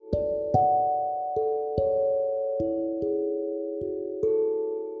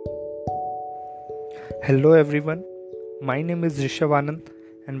Hello everyone, my name is Rishabh Anand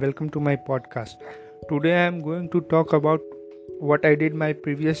and welcome to my podcast. Today I am going to talk about what I did my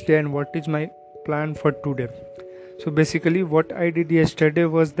previous day and what is my plan for today. So basically what I did yesterday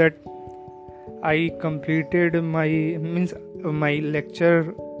was that I completed my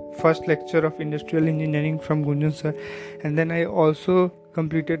lecture, first lecture of industrial engineering from Gunjan sir, and then I also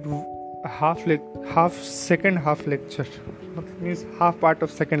completed second half lecture, means half part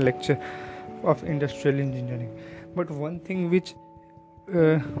of second lecture of industrial engineering. But uh,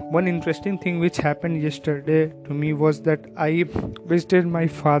 one interesting thing which happened yesterday to me was that I visited my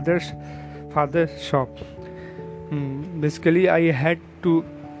father's shop. Basically I had to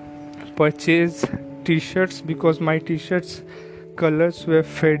purchase t-shirts because my t-shirts colors were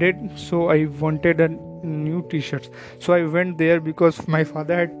faded, so I wanted a new t-shirts. So I went there because my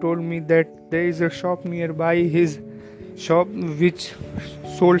father had told me that there is a shop nearby his shop which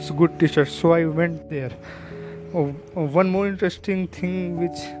sold good t-shirts, so I went there. One more interesting thing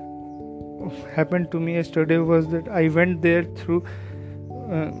which happened to me yesterday was that I went there through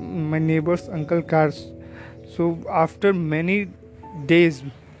my neighbor's uncle cars. So after many days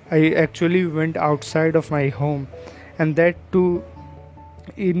I actually went outside of my home, and that too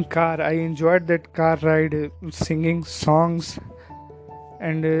in car. I enjoyed that car ride, singing songs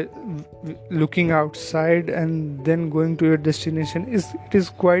and looking outside and then going to your destination. It is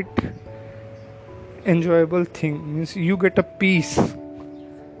quite enjoyable thing, means you get a peace.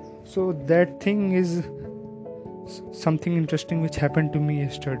 So that thing is something interesting which happened to me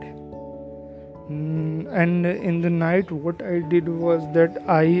yesterday. And in the night what I did was that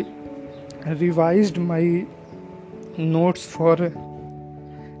I revised my notes for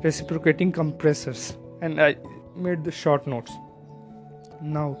reciprocating compressors, and I made the short notes.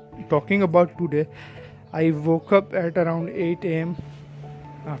 Now talking about today, I woke up at around 8 a.m.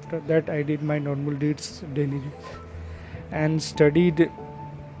 After that I did my normal deeds daily and studied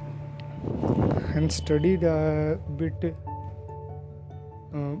a bit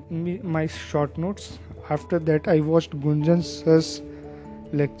my short notes. After that I watched Gunjan sir's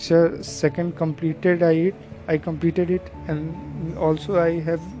lecture second I completed it, and also I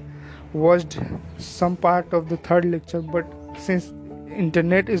have watched some part of the third lecture, but since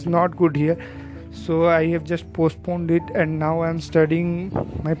internet is not good here, so I have just postponed it, and now I am studying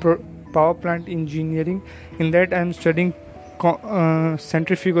my power plant engineering. In that I am studying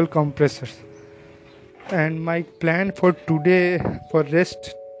centrifugal compressors. And my plan for today, for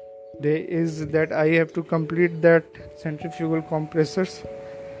rest day, is that I have to complete that centrifugal compressors,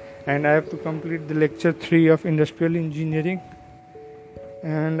 and I have to complete the lecture 3 of industrial engineering,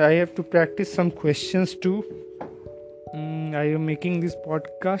 and I have to practice some questions too. I am making this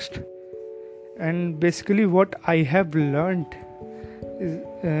podcast, and basically what I have learned is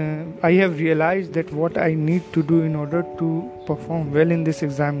I have realized that what I need to do in order to perform well in this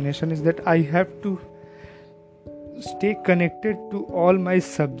examination is that I have to stay connected to all my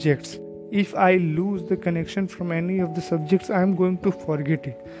subjects. If I lose the connection from any of the subjects, I am going to forget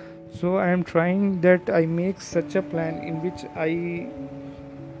it. So I am trying that I make such a plan in which I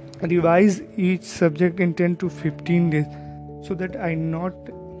revise each subject in 10 to 15 days, so that I not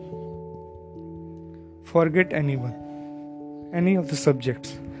forget any of the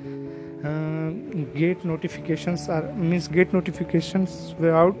subjects. Gate notifications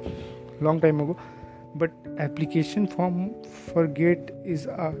were out long time ago, but application form for gate is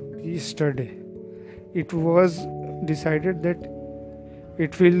yesterday. It was decided that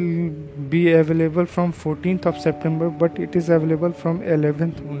it will be available from 14th of September, but it is available from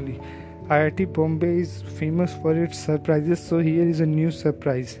 11th only. IIT Bombay is famous for its surprises, so here is a new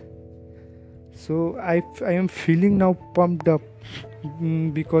surprise. So I am feeling now pumped up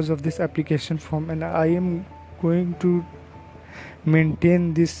because of this application form, and I am going to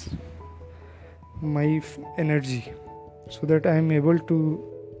maintain this my energy so that I am able to.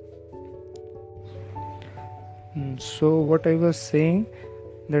 So what I was saying,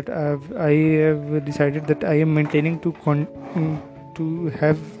 that I have decided that I am maintaining to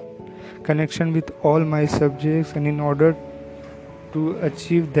have connection with all my subjects, and in order to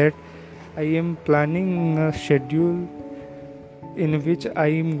achieve that, I am planning a schedule in which I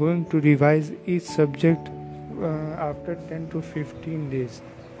am going to revise each subject after 10 to 15 days,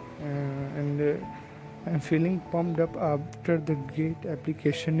 and I'm feeling pumped up after the GATE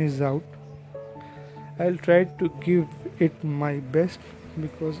application is out. I'll try to give it my best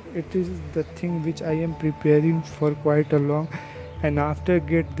because it is the thing which I am preparing for quite a long, and after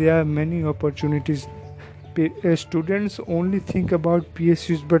GATE there are many opportunities. Students only think about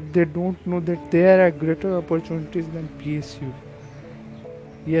PSUs, but they don't know that there are greater opportunities than PSU.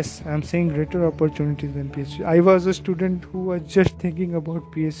 Yes, I'm saying greater opportunities than PSU. I was a student who was just thinking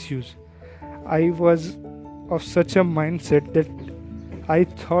about PSUs. I was of such a mindset that I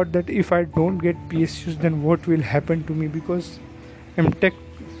thought that if I don't get PSUs, then what will happen to me? Because MTech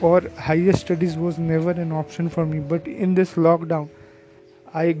or higher studies was never an option for me. But in this lockdown,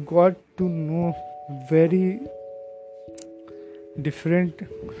 I got to know very different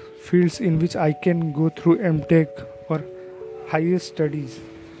fields in which I can go through MTech or higher studies.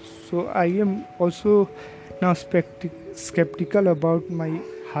 So I am also now skeptical about my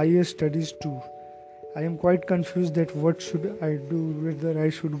higher studies too. I am quite confused that what should I do, whether I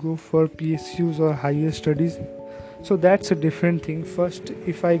should go for PSUs or higher studies. So that's a different thing. First,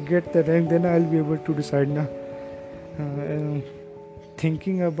 if I get the rank, then I'll be able to decide now.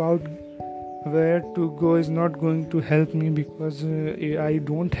 Thinking about where to go is not going to help me because I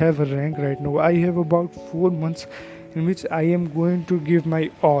don't have a rank right now. I have about 4 months in which I am going to give my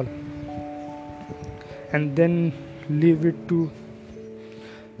all and then leave it to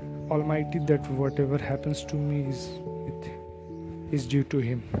Almighty that whatever happens to me is due to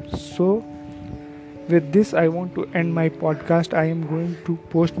Him. So, with this, I want to end my podcast. I am going to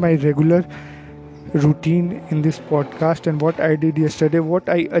post my regular routine in this podcast and what I did yesterday, what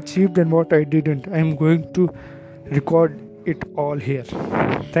I achieved and what I didn't. I am going to record it all here.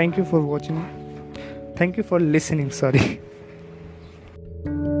 Thank you for watching. Thank you for listening. Sorry.